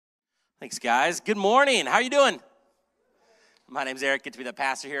Thanks, guys. Good morning. How are you doing? My name's Erik. Good to be the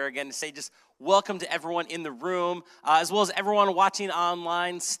pastor here again to say just welcome to everyone in the room, as well as everyone watching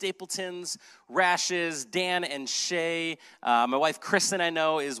online, Stapletons, Rashes, Dan and Shay. My wife, Kristen, I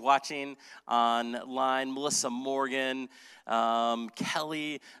know, is watching online. Melissa Morgan,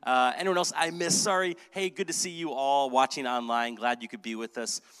 Kelly, anyone else I missed, sorry. Hey, good to see you all watching online. Glad you could be with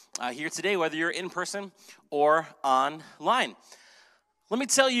us here today, whether you're in person or online. Let me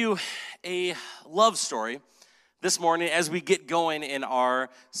tell you a love story this morning as we get going in our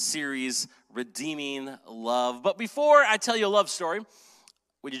series, Redeeming Love. But before I tell you a love story,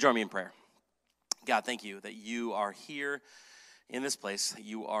 would you join me in prayer? God, thank you that you are here in this place, that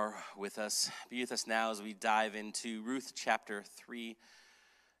you are with us. Be with us now as we dive into Ruth chapter 3.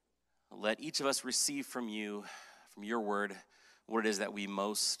 Let each of us receive from you, from your word, what it is that we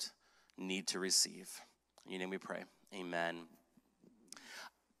most need to receive. In your name we pray. Amen.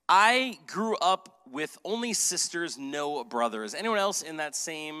 I grew up with only sisters, no brothers. Anyone else in that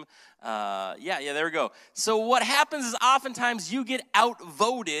same, yeah, there we go. So what happens is oftentimes you get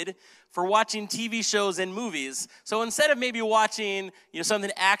outvoted for watching TV shows and movies. So instead of maybe watching,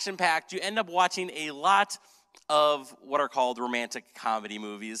 something action-packed, you end up watching a lot of what are called romantic comedy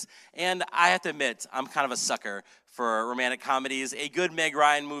movies. And I have to admit, I'm kind of a sucker for romantic comedies. A good Meg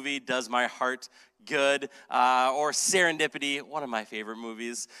Ryan movie does my heart good, or Serendipity, one of my favorite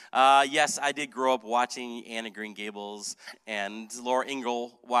movies. Yes, I did grow up watching Anne of Green Gables and Laura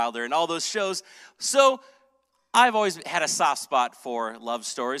Ingalls Wilder and all those shows. So I've always had a soft spot for love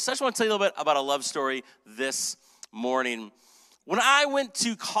stories. So I just want to tell you a little bit about a love story this morning. When I went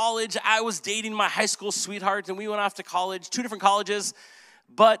to college, I was dating my high school sweetheart, and we went off to college, 2 different colleges,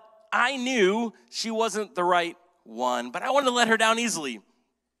 but I knew she wasn't the right one, but I wanted to let her down easily.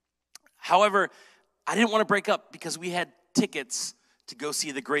 However, I didn't want to break up because we had tickets to go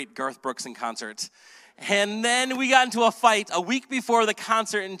see the great Garth Brooks in concert. And then we got into a fight a week before the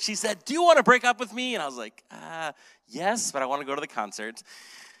concert, and she said, "Do you want to break up with me?" And I was like, yes, but I want to go to the concert.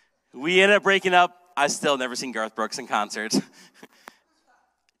 We ended up breaking up. I still never seen Garth Brooks in concert.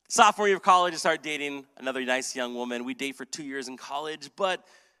 Sophomore year of college, I started dating another nice young woman. We date for 2 years in college, but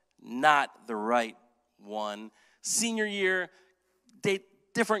not the right one. Senior year, date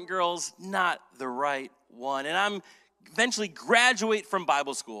different girls, not the right one. And I'm eventually graduate from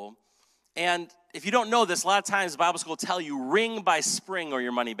Bible school. And if you don't know this, a lot of times Bible school will tell you ring by spring or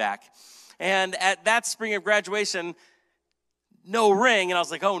your money back. And at that spring of graduation, no ring. And I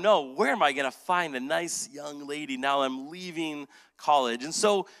was like, oh no, where am I going to find a nice young lady now I'm leaving college? And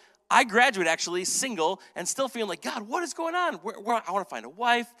so I graduate actually single and still feeling like, God, what is going on? Where I want to find a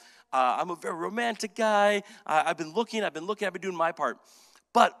wife. I'm a very romantic guy. I've been looking, I've been doing my part.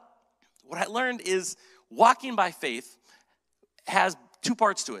 But what I learned is walking by faith has 2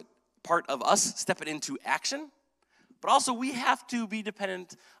 parts to it. Part of us stepping into action, but also we have to be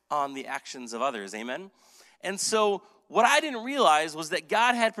dependent on the actions of others, amen? And so what I didn't realize was that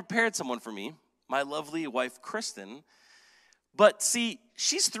God had prepared someone for me, my lovely wife, Kristen. But see,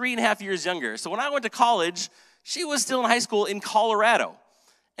 she's 3.5 years younger. So when I went to college, she was still in high school in Colorado.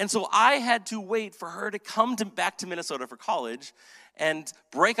 And so I had to wait for her to come back to Minnesota for college and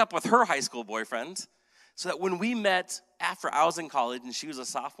break up with her high school boyfriend so that when we met after I was in college and she was a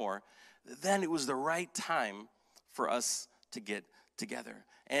sophomore, then it was the right time for us to get together.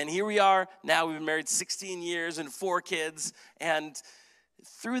 And here we are now. We've been married 16 years and 4 kids. And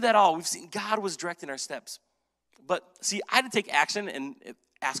through that all, we've seen God was directing our steps. But see, I had to take action and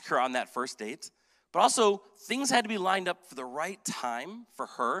ask her on that first date. But also, things had to be lined up for the right time for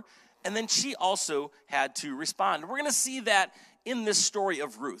her. And then she also had to respond. We're going to see that in this story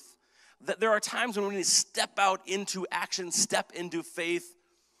of Ruth, that there are times when we need to step out into action, step into faith.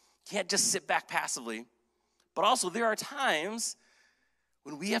 Can't just sit back passively. But also, there are times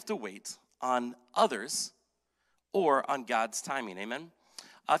when we have to wait on others or on God's timing. Amen?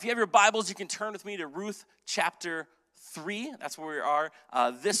 If you have your Bibles, you can turn with me to Ruth chapter 3. That's where we are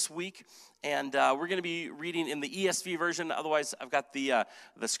this week. And we're going to be reading in the ESV version. Otherwise, I've got the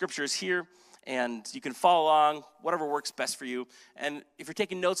scriptures here. And you can follow along, whatever works best for you. And if you're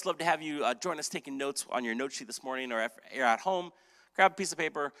taking notes, love to have you join us taking notes on your note sheet this morning. Or if you're at home, grab a piece of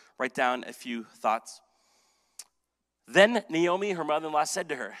paper, write down a few thoughts. Then Naomi, her mother-in-law, said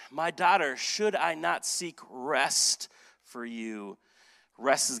to her, "My daughter, should I not seek rest for you?"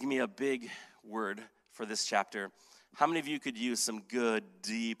 Rest is going to be a big word for this chapter. How many of you could use some good,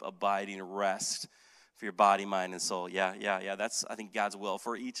 deep, abiding rest for your body, mind, and soul? Yeah. That's, I think, God's will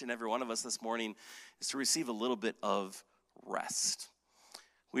for each and every one of us this morning is to receive a little bit of rest.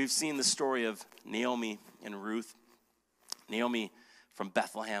 We've seen the story of Naomi and Ruth. Naomi from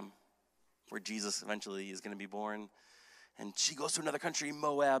Bethlehem, where Jesus eventually is going to be born. And she goes to another country,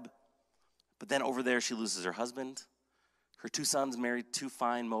 Moab. But then over there, she loses her husband. Her 2 sons married 2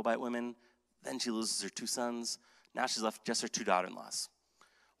 fine Moabite women. Then she loses her 2 sons. Now she's left just her 2 daughter-in-laws.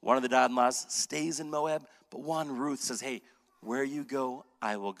 One of the daughter-in-laws stays in Moab, but one, Ruth, says, hey, where you go,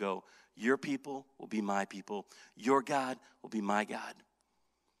 I will go. Your people will be my people. Your God will be my God.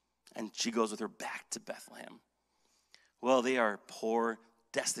 And she goes with her back to Bethlehem. Well, they are poor,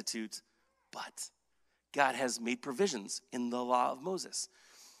 destitute, but God has made provisions in the law of Moses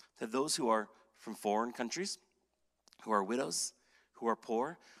that those who are from foreign countries, who are widows, who are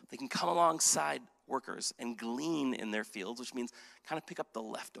poor, they can come alongside workers and glean in their fields, which means kind of pick up the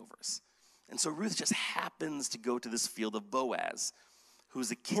leftovers. And so Ruth just happens to go to this field of Boaz,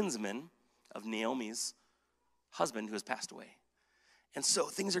 who's a kinsman of Naomi's husband who has passed away. And so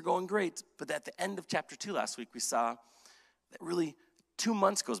things are going great, but at the end of chapter 2 last week, we saw that really 2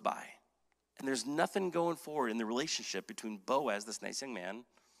 months goes by, and there's nothing going forward in the relationship between Boaz, this nice young man,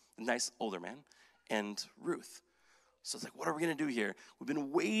 a nice older man, and Ruth. So it's like, what are we going to do here? We've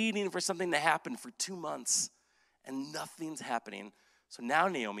been waiting for something to happen for 2 months, and nothing's happening. So now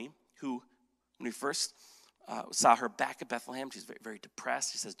Naomi, who, when we first saw her back at Bethlehem, she's very, very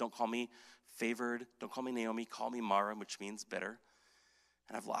depressed. She says, don't call me favored. Don't call me Naomi. Call me Mara, which means bitter.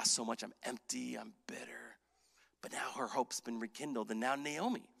 And I've lost so much. I'm empty. I'm bitter. But now her hope's been rekindled, and now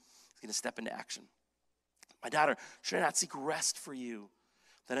Naomi is going to step into action. My daughter, should I not seek rest for you,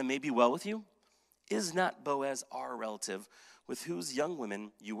 that it may be well with you? Is not Boaz our relative, with whose young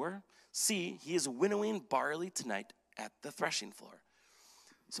women you were? See, he is winnowing barley tonight at the threshing floor.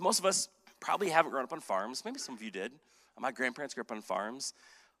 So most of us probably haven't grown up on farms. Maybe some of you did. My grandparents grew up on farms.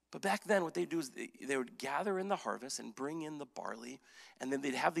 But back then, what they'd do is they would gather in the harvest and bring in the barley, and then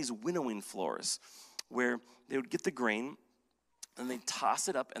they'd have these winnowing floors where they would get the grain, and they'd toss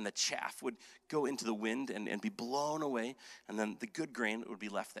it up, and the chaff would go into the wind and be blown away, and then the good grain would be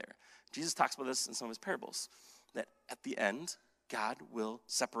left there. Jesus talks about this in some of his parables, that at the end, God will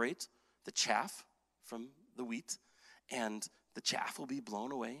separate the chaff from the wheat, and the chaff will be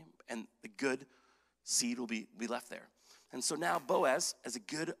blown away, and the good seed will be left there. And so now Boaz, as a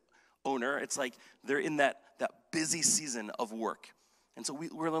good owner, it's like they're in that busy season of work. And so we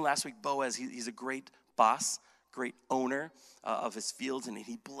learned last week, Boaz, he's a great boss, great owner of his fields, and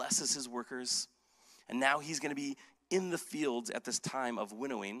he blesses his workers. And now he's going to be in the fields at this time of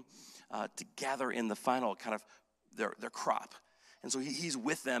winnowing to gather in the final kind of their crop. And so he's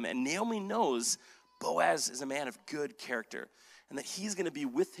with them, and Naomi knows Boaz is a man of good character, and that he's going to be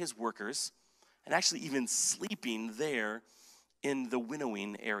with his workers and actually even sleeping there in the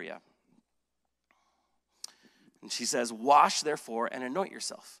winnowing area. And she says, wash therefore and anoint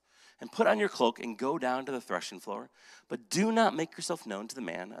yourself, and put on your cloak and go down to the threshing floor, but do not make yourself known to the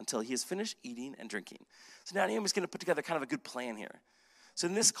man until he has finished eating and drinking. So now Naomi's going to put together kind of a good plan here. So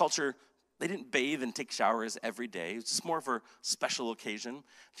in this culture, they didn't bathe and take showers every day. It's just more for special occasion.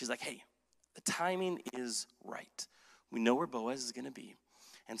 She's like, hey, the timing is right. We know where Boaz is going to be.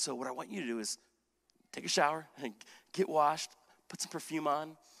 And so what I want you to do is take a shower, and get washed, put some perfume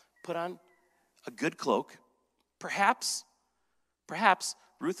on, put on a good cloak. Perhaps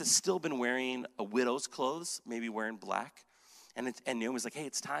Ruth has still been wearing a widow's clothes, maybe wearing black. And Naomi's like, hey,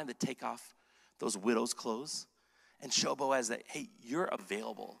 it's time to take off those widow's clothes and show Boaz that, hey, you're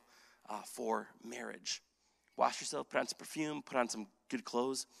available for marriage. Wash yourself, put on some perfume, put on some good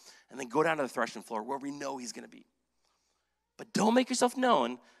clothes, and then go down to the threshing floor where we know he's going to be. But don't make yourself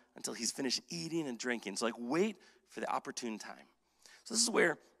known until he's finished eating and drinking. So wait for the opportune time. So this is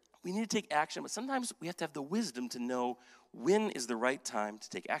where we need to take action, but sometimes we have to have the wisdom to know when is the right time to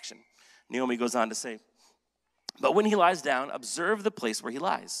take action. Naomi goes on to say, but when he lies down, observe the place where he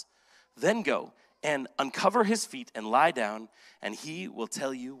lies. Then go and uncover his feet and lie down, and he will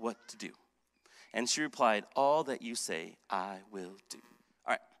tell you what to do. And she replied, all that you say, I will do.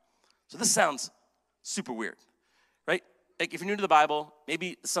 All right, so this sounds super weird, right? Like if you're new to the Bible,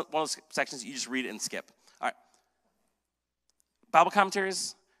 maybe one of those sections you just read it and skip. All right, Bible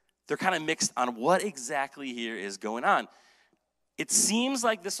commentaries, they're kind of mixed on what exactly here is going on. It seems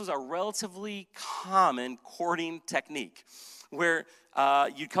like this was a relatively common courting technique where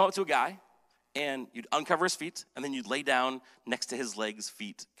you'd come up to a guy and you'd uncover his feet and then you'd lay down next to his legs,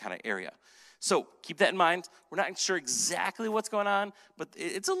 feet kind of area. So keep that in mind. We're not sure exactly what's going on, but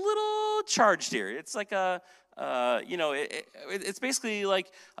it's a little charged here. It's like it's basically like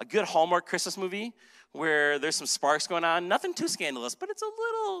a good Hallmark Christmas movie where there's some sparks going on. Nothing too scandalous, but it's a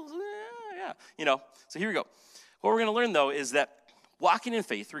little, So here we go. What we're going to learn, though, is that walking in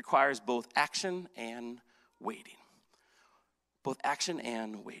faith requires both action and waiting. Both action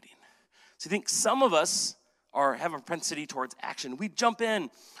and waiting. So you think some of us have a propensity towards action. We jump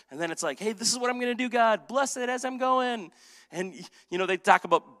in, and then it's like, hey, this is what I'm going to do, God. Bless it as I'm going. And, they talk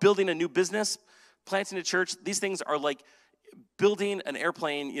about building a new business, planting a church. These things are like building an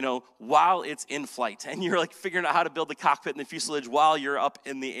airplane, while it's in flight. And you're like figuring out how to build the cockpit and the fuselage while you're up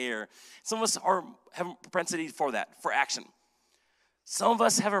in the air. Some of us have a propensity for that, for action. Some of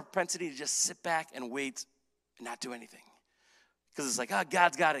us have a propensity to just sit back and wait and not do anything. Because it's like,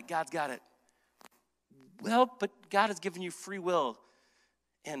 God's got it, God's got it. Well, but God has given you free will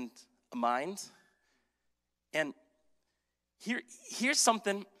and a mind. And here's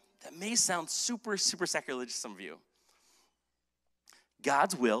something that may sound super, super sacrilegious to some of you.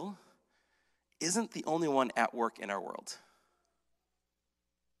 God's will isn't the only one at work in our world.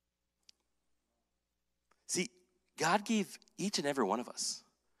 See, God gave each and every one of us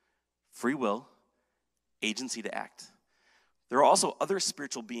free will, agency to act. There are also other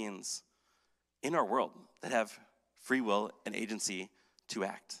spiritual beings in our world that have free will and agency to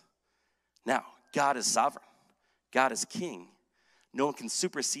act. Now, God is sovereign. God is king. No one can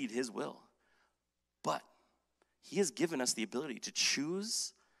supersede his will. But he has given us the ability to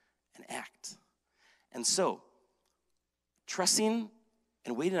choose and act. And so, trusting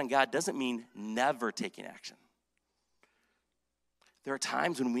and waiting on God doesn't mean never taking action. There are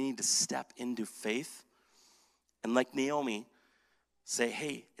times when we need to step into faith and, like Naomi, say,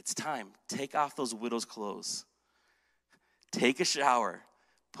 hey, it's time. Take off those widow's clothes. Take a shower.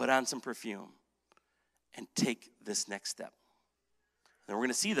 Put on some perfume. And take this next step. And we're going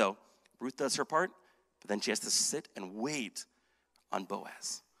to see, though, Ruth does her part, but then she has to sit and wait on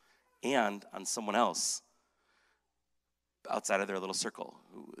Boaz and on someone else outside of their little circle.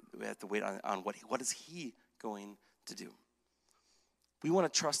 We have to wait on what is he going to do. We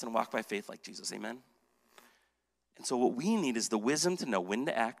want to trust and walk by faith like Jesus, amen? And so what we need is the wisdom to know when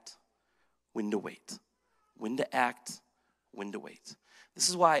to act, when to wait. When to act, when to wait. This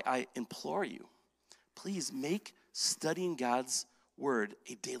is why I implore you, please make studying God's word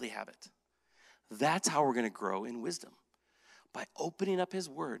a daily habit. That's how we're going to grow in wisdom. By opening up his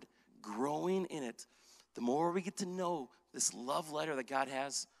word, growing in it, the more we get to know this love letter that God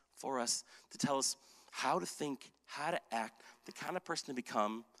has for us to tell us how to think, how to act, the kind of person to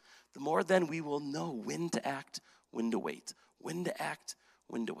become, the more then we will know when to act, when to wait. When to act,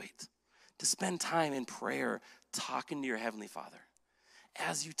 when to wait. To spend time in prayer, talking to your Heavenly Father.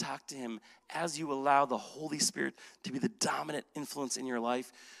 As you talk to him, as you allow the Holy Spirit to be the dominant influence in your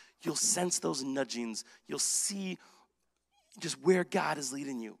life, you'll sense those nudgings. You'll see just where God is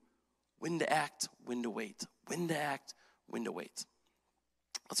leading you. When to act, when to wait. When to act, when to wait.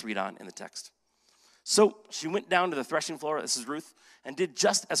 Let's read on in the text. So she went down to the threshing floor, this is Ruth, and did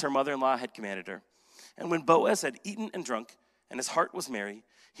just as her mother-in-law had commanded her. And when Boaz had eaten and drunk, and his heart was merry,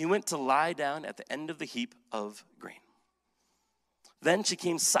 he went to lie down at the end of the heap of grain. Then she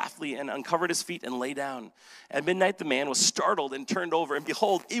came softly and uncovered his feet and lay down. At midnight the man was startled and turned over, and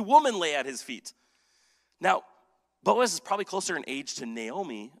behold, a woman lay at his feet. Now, Boaz is probably closer in age to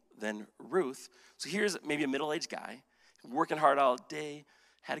Naomi than Ruth. So here's maybe a middle-aged guy, working hard all day,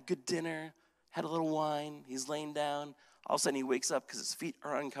 had a good dinner, had a little wine, he's laying down. All of a sudden he wakes up because his feet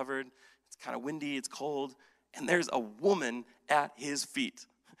are uncovered. It's kind of windy, it's cold, and there's a woman at his feet.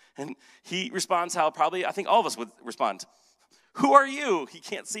 And he responds how probably, I think all of us would respond. Who are you? He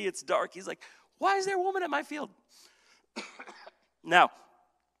can't see, it's dark. He's like, why is there a woman at my field? Now,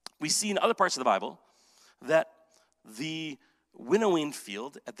 we see in other parts of the Bible that the winnowing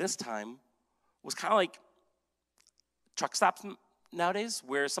field at this time was kind of like truck stops nowadays,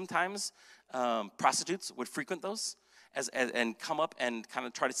 where sometimes prostitutes would frequent those and come up and kind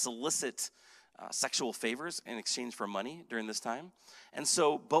of try to solicit sexual favors in exchange for money during this time. And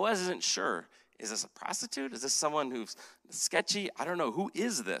so Boaz isn't sure. Is this a prostitute? Is this someone who's sketchy? I don't know. Who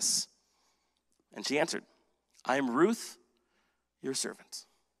is this? And she answered, I am Ruth, your servant.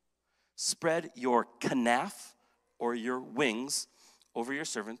 Spread your kanaf, or your wings, over your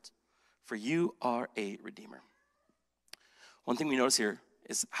servant, for you are a redeemer. One thing we notice here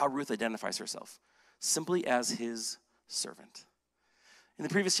is how Ruth identifies herself, simply as his servant. In the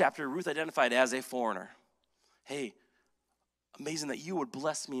previous chapter, Ruth identified as a foreigner. Hey, amazing that you would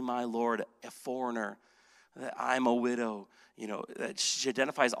bless me, my Lord, a foreigner, that I'm a widow. That she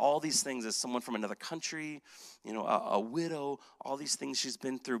identifies all these things as someone from another country, a widow, all these things she's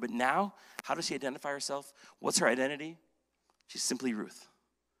been through. But now, how does she identify herself? What's her identity? She's simply Ruth,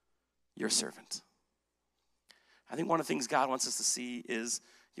 your servant. I think one of the things God wants us to see is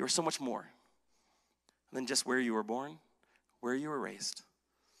you are so much more than just where you were born, where you were raised,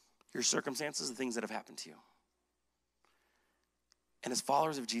 your circumstances, the things that have happened to you. And as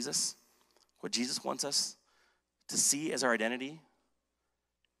followers of Jesus, What Jesus wants us to see as our identity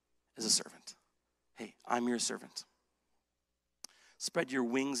is a servant. Hey, I'm your servant. Spread your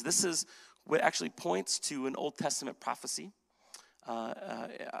wings. This is what actually points to an Old Testament prophecy.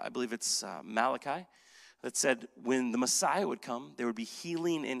 I believe it's Malachi, that said when the Messiah would come, there would be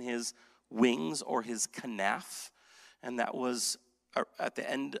healing in his wings or his kanaf. And that was at the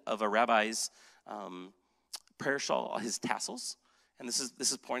end of a rabbi's prayer shawl, his tassels. And this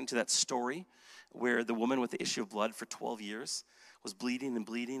is pointing to that story where the woman with the issue of blood for 12 years was bleeding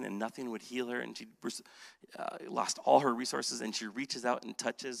and nothing would heal her. And she lost all her resources, and she reaches out and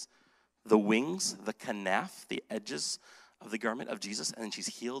touches the wings, the kanaf, the edges of the garment of Jesus, and then she's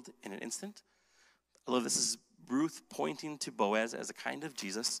healed in an instant. I love this. This is Ruth pointing to Boaz as a kind of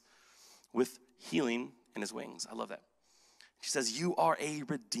Jesus with healing in his wings. I love that. She says, you are a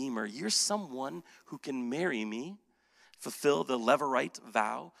redeemer. You're someone who can marry me, fulfill the Levirate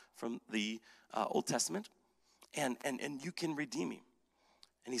vow from the Old Testament, and you can redeem me.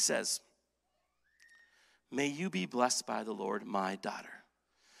 And he says, may you be blessed by the Lord, my daughter.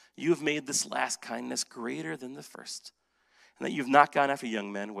 You have made this last kindness greater than the first, and that you've not gone after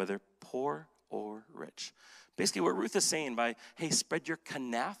young men, whether poor or rich. Basically what Ruth is saying by, hey, spread your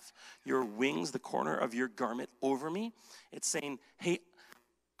kanaf, your wings, the corner of your garment over me. It's saying, hey,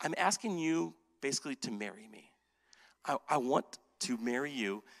 I'm asking you basically to marry me. I want to marry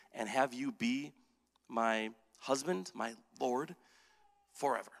you and have you be my husband, my Lord,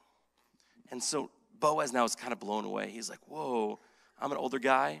 forever. And so Boaz now is kind of blown away. He's like, whoa, I'm an older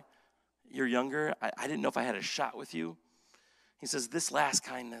guy. You're younger. I didn't know if I had a shot with you. He says, this last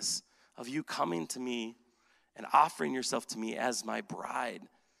kindness of you coming to me and offering yourself to me as my bride,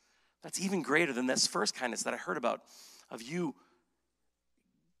 that's even greater than this first kindness that I heard about of you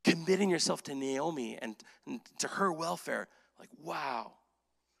committing yourself to Naomi and to her welfare. Like, wow.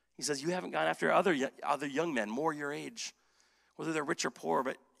 He says, you haven't gone after other young men, more your age, whether they're rich or poor,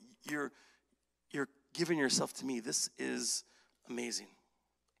 but you're giving yourself to me. This is amazing.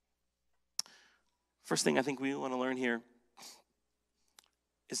 First thing I think we want to learn here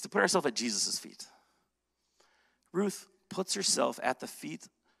is to put ourselves at Jesus' feet. Ruth puts herself at the feet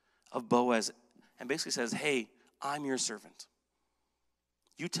of Boaz and basically says, hey, I'm your servant.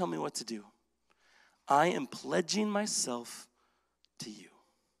 You tell me what to do. I am pledging myself to you.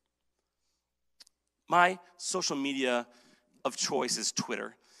 My social media of choice is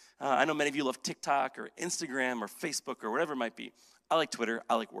Twitter. I know many of you love TikTok or Instagram or Facebook or whatever it might be. I like Twitter.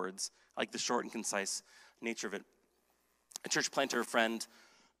 I like words. I like the short and concise nature of it. A church planter friend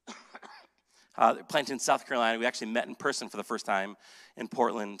planted in South Carolina. We actually met in person for the first time in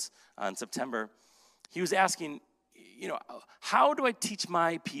Portland in September. He was asking, how do I teach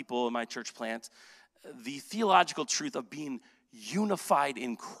my people, my church plant, the theological truth of being unified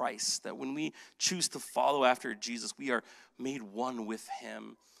in Christ, that when we choose to follow after Jesus, we are made one with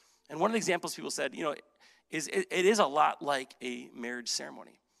him. And one of the examples people said, is it is a lot like a marriage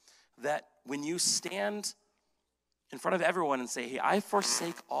ceremony, that when you stand in front of everyone and say, hey, I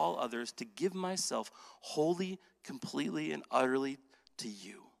forsake all others to give myself wholly, completely, and utterly to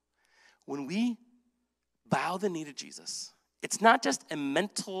you. When we bow the knee to Jesus, it's not just a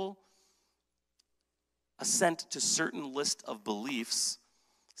mental assent to certain list of beliefs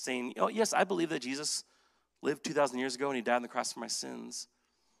saying, yes, I believe that Jesus lived 2,000 years ago and he died on the cross for my sins.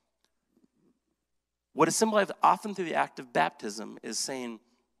 What is symbolized often through the act of baptism is saying,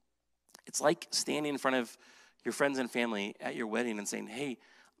 it's like standing in front of your friends and family at your wedding and saying, hey,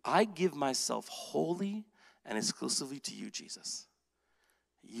 I give myself wholly and exclusively to you, Jesus.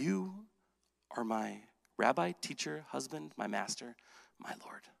 You are my rabbi, teacher, husband, my master, my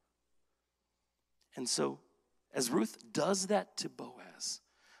Lord. And so as Ruth does that to Boaz,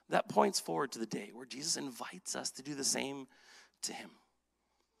 that points forward to the day where Jesus invites us to do the same to him.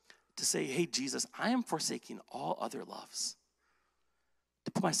 To say, hey, Jesus, I am forsaking all other loves.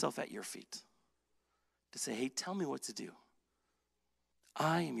 To put myself at your feet. To say, hey, tell me what to do.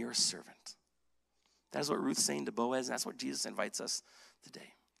 I am your servant. That is what Ruth's saying to Boaz, and that's what Jesus invites us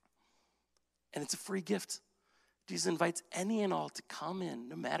today. And it's a free gift. Jesus invites any and all to come in,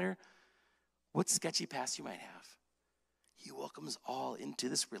 no matter what sketchy past you might have. He welcomes all into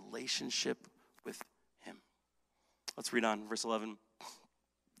this relationship with him. Let's read on, verse 11.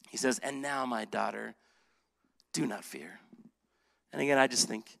 He says, and now, my daughter, do not fear. And again, I just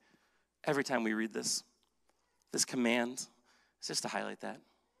think every time we read this command, it's just to highlight that.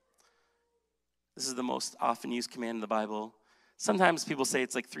 This is the most often used command in the Bible. Sometimes people say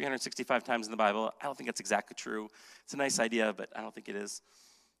it's like 365 times in the Bible. I don't think that's exactly true. It's a nice idea, but I don't think it is.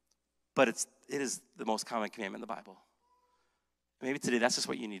 But it is the most common commandment in the Bible. Maybe today that's just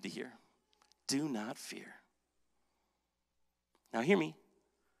what you need to hear. do not fear. Now hear me.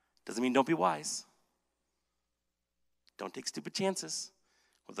 Doesn't mean don't be wise. Don't take stupid chances,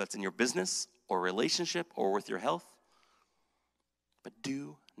 whether that's in your business or relationship or with your health. But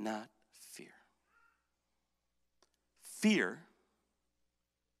do not fear. Fear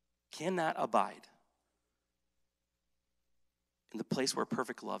cannot abide in the place where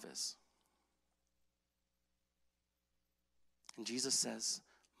perfect love is. And Jesus says,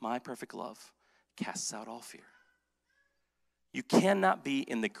 my perfect love casts out all fear. You cannot be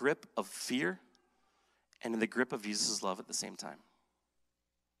in the grip of fear and in the grip of Jesus' love at the same time.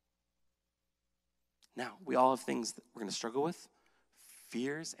 Now, we all have things that we're going to struggle with,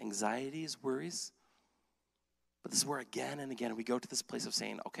 fears, anxieties, worries. But this is where again and again we go to this place of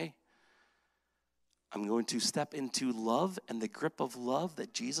saying, okay, I'm going to step into love and the grip of love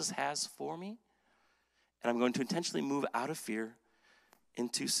that Jesus has for me. And I'm going to intentionally move out of fear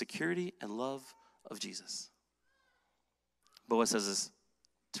into security and love of Jesus. Boaz says this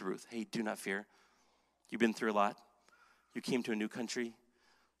to Ruth, hey, do not fear. You've been through a lot. You came to a new country.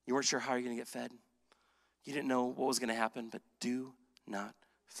 You weren't sure how you're going to get fed. You didn't know what was going to happen, but do not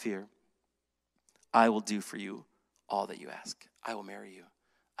fear. I will do for you all that you ask. I will marry you.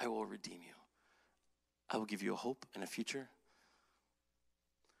 I will redeem you. I will give you a hope and a future.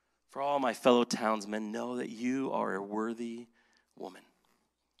 For all my fellow townsmen, know that you are a worthy woman.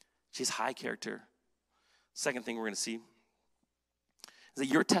 She's high character. Second thing we're going to see is that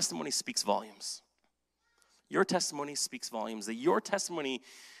your testimony speaks volumes. Your testimony speaks volumes. That your testimony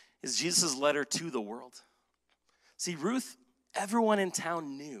is Jesus' letter to the world. See, Ruth, everyone in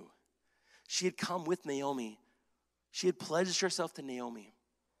town knew. She had come with Naomi. She had pledged herself to Naomi.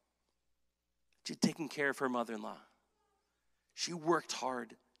 She had taken care of her mother-in-law. She worked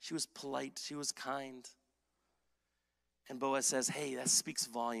hard. She was polite. She was kind. And Boaz says, hey, that speaks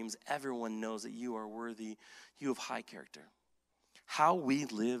volumes. Everyone knows that you are worthy. You have high character. How we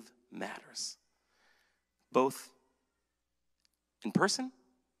live matters, both in person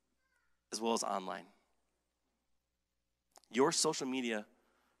as well as online. Your social media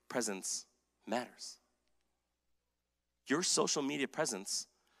presence matters. Your social media presence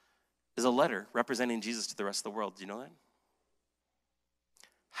is a letter representing Jesus to the rest of the world. Do you know that?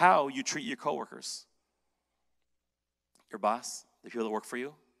 How you treat your coworkers, your boss, the people that work for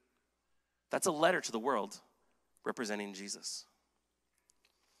you, that's a letter to the world representing Jesus.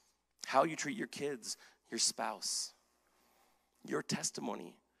 How you treat your kids, your spouse, your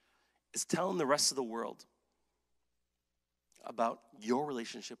testimony is telling the rest of the world about your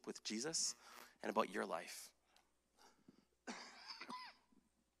relationship with Jesus and about your life.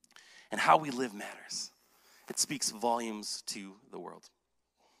 And how we live matters. It speaks volumes to the world.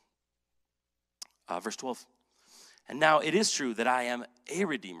 Verse 12. And now it is true that I am a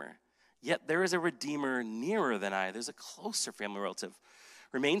redeemer, yet there is a redeemer nearer than I. There's a closer family relative.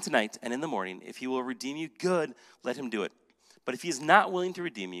 Remain tonight, and in the morning, if he will redeem you, good, let him do it. But if he is not willing to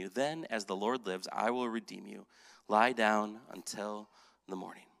redeem you, then as the Lord lives, I will redeem you. Lie down until the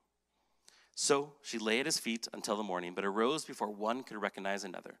morning. So she lay at his feet until the morning, but arose before one could recognize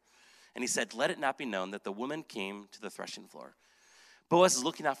another. And he said, let it not be known that the woman came to the threshing floor. Boaz is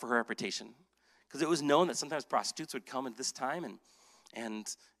looking out for her reputation, because it was known that sometimes prostitutes would come at this time, and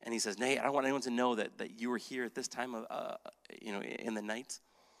he says, nay, I don't want anyone to know that you were here at this time of in the night.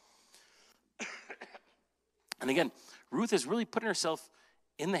 And again, Ruth is really putting herself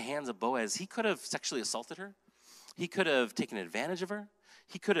in the hands of Boaz. He could have sexually assaulted her. He could have taken advantage of her.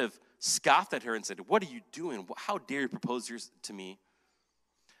 He could have scoffed at her and said, what are you doing? How dare you propose yours to me?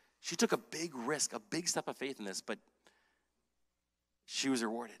 She took a big risk, a big step of faith in this, but she was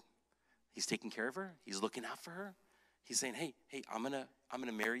rewarded. He's taking care of her. He's looking out for her. He's saying, hey, I'm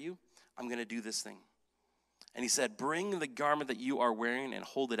gonna marry you. I'm gonna do this thing. And he said, bring the garment that you are wearing and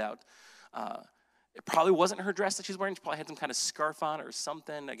hold it out. It probably wasn't her dress that she's wearing. She probably had some kind of scarf on or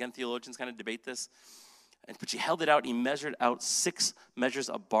something. Again, theologians kind of debate this. But she held it out. He measured out 6 measures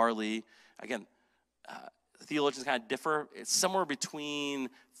of barley. Again, theologians kind of differ. It's somewhere between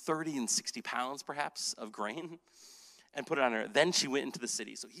 30 and 60 pounds, perhaps, of grain, and put it on her. Then she went into the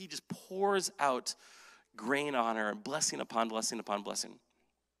city. So he just pours out grain on her, blessing upon blessing upon blessing.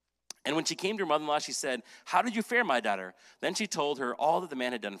 And when she came to her mother-in-law, she said, how did you fare, my daughter? Then she told her all that the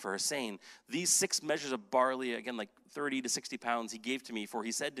man had done for her, saying, these 6 measures of barley, again, like 30 to 60 pounds, he gave to me, for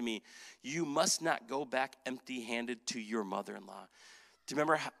he said to me, you must not go back empty-handed to your mother-in-law. Do you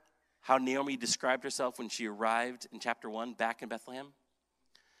remember how Naomi described herself when she arrived in chapter 1 back in Bethlehem?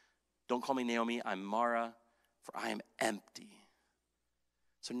 Don't call me Naomi, I'm Mara, for I am empty.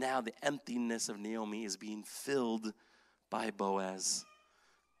 So now the emptiness of Naomi is being filled by Boaz.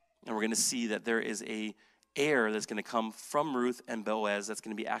 And we're going to see that there is a heir that's going to come from Ruth and Boaz that's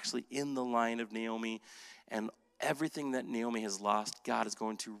going to be actually in the line of Naomi. And everything that Naomi has lost, God is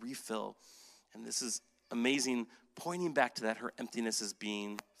going to refill. And this is amazing, pointing back to that her emptiness is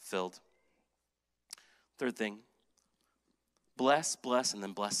being filled. Third thing, bless, and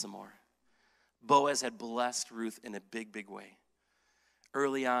then bless some more. Boaz had blessed Ruth in a big, big way.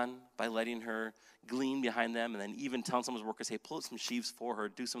 Early on, by letting her glean behind them, and then even telling some of his workers, hey, pull up some sheaves for her,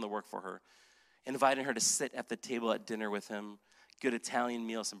 do some of the work for her. Inviting her to sit at the table at dinner with him, good Italian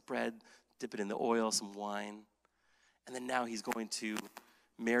meal, some bread, dip it in the oil, some wine. And then now he's going to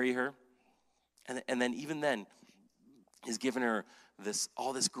marry her. And then even then, he's given her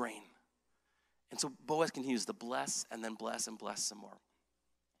all this grain. And so Boaz continues to bless and then bless and bless some more.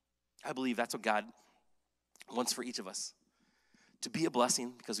 I believe that's what God wants for each of us. To be a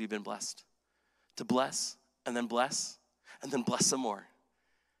blessing because we've been blessed. To bless and then bless some more.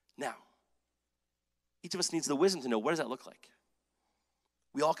 Now, each of us needs the wisdom to know, what does that look like?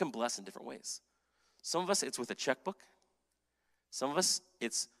 We all can bless in different ways. Some of us, it's with a checkbook. Some of us,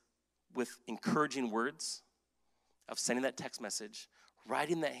 it's with encouraging words of sending that text message,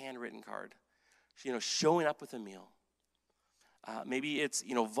 writing that handwritten card, showing up with a meal. Maybe it's,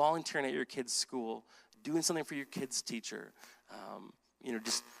 volunteering at your kid's school, doing something for your kid's teacher,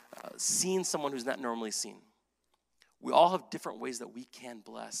 seeing someone who's not normally seen. We all have different ways that we can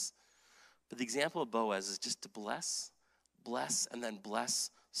bless. But the example of Boaz is just to bless, and then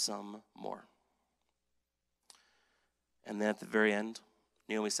bless some more. And then at the very end,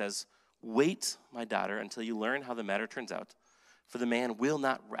 Naomi says, wait, my daughter, until you learn how the matter turns out, for the man will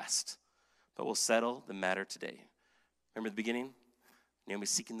not rest, but will settle the matter today. Remember the beginning?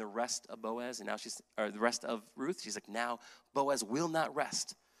 Naomi's seeking the rest of Boaz, and now the rest of Ruth. She's like, now Boaz will not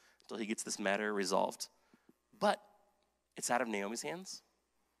rest until he gets this matter resolved. But it's out of Naomi's hands.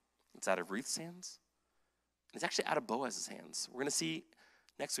 It's out of Ruth's hands. And it's actually out of Boaz's hands. We're going to see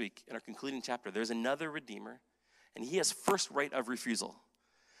next week in our concluding chapter, there's another redeemer, and he has first right of refusal.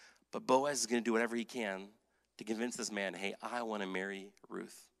 But Boaz is going to do whatever he can to convince this man, hey, I want to marry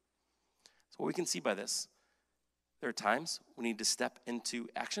Ruth. So what we can see by this, there are times we need to step into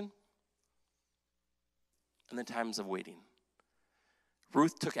action and then times of waiting.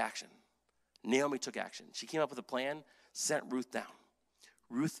 Ruth took action. Naomi took action. She came up with a plan, sent Ruth down.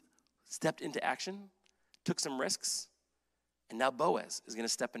 Ruth stepped into action, took some risks, and now Boaz is going to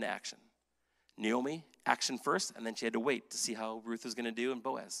step into action. Naomi, action first, and then she had to wait to see how Ruth was going to do and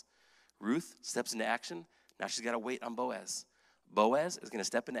Boaz. Ruth steps into action. Now she's got to wait on Boaz. Boaz is going to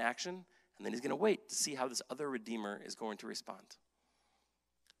step into action, and then he's going to wait to see how this other redeemer is going to respond.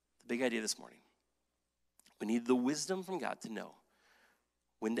 The big idea this morning. We need the wisdom from God to know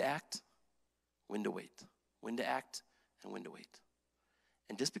when to act, when to wait. When to act, and when to wait.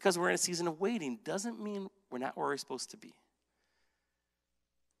 And just because we're in a season of waiting doesn't mean we're not where we're supposed to be.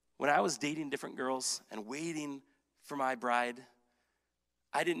 When I was dating different girls and waiting for my bride,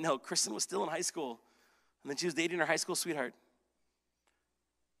 I didn't know Kristen was still in high school. And then she was dating her high school sweetheart.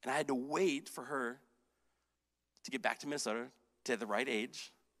 And I had to wait for her to get back to Minnesota to the right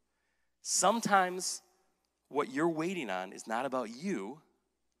age. Sometimes what you're waiting on is not about you.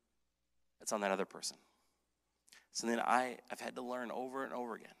 It's on that other person. So then I've had to learn over and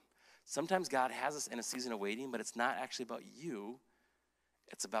over again. Sometimes God has us in a season of waiting, but it's not actually about you.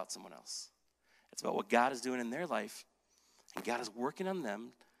 It's about someone else. It's about what God is doing in their life, and God is working on them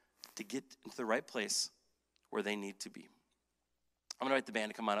to get into the right place where they need to be. I'm going to invite the band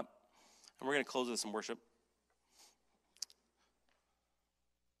to come on up, and we're going to close with some worship.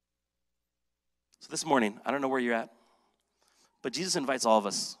 So this morning, I don't know where you're at, but Jesus invites all of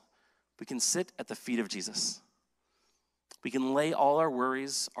us. We can sit at the feet of Jesus. We can lay all our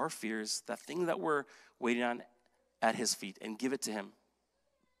worries, our fears, that thing that we're waiting on at his feet and give it to him.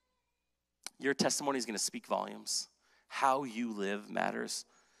 Your testimony is going to speak volumes. How you live matters.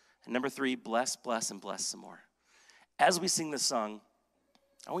 And number 3, bless, and bless some more. As we sing this song,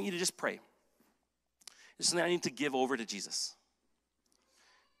 I want you to just pray. There's something I need to give over to Jesus.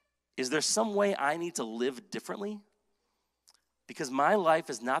 Is there some way I need to live differently? Because my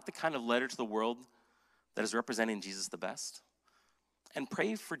life is not the kind of letter to the world that is representing Jesus the best. And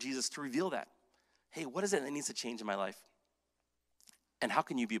pray for Jesus to reveal that. Hey, what is it that needs to change in my life? And how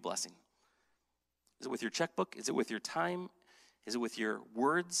can you be a blessing? Is it with your checkbook? Is it with your time? Is it with your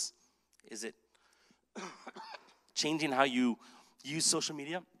words? Is it changing how you use social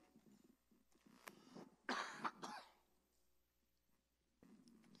media?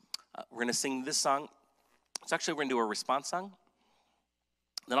 We're going to sing this song. So actually, we're going to do a response song.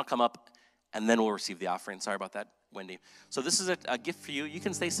 Then I'll come up, and then we'll receive the offering. Sorry about that. Wendy. So this is a gift for you. You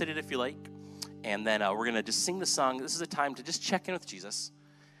can stay seated if you like. And then we're going to just sing the song. This is a time to just check in with Jesus.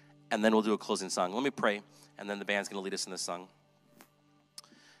 And then we'll do a closing song. Let me pray, and then the band's going to lead us in this song.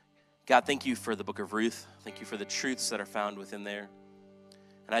 God, thank you for the Book of Ruth. Thank you for the truths that are found within there.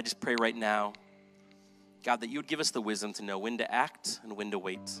 And I just pray right now, God, that you would give us the wisdom to know when to act and when to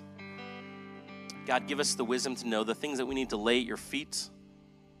wait. God, give us the wisdom to know the things that we need to lay at your feet,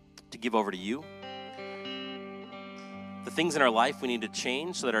 to give over to you. The things in our life we need to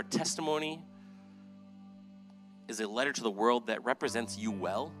change so that our testimony is a letter to the world that represents you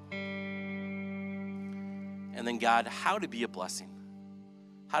well. And then, God, how to be a blessing.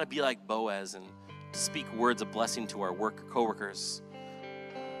 How to be like Boaz and to speak words of blessing to our coworkers,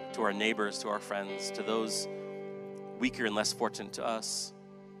 to our neighbors, to our friends, to those weaker and less fortunate to us.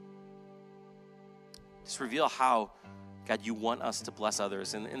 Just reveal how, God, you want us to bless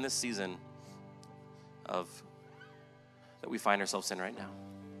others in this season that we find ourselves in right now.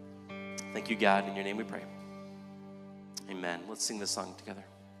 Thank you, God. In your name we pray. Amen. Let's sing this song together.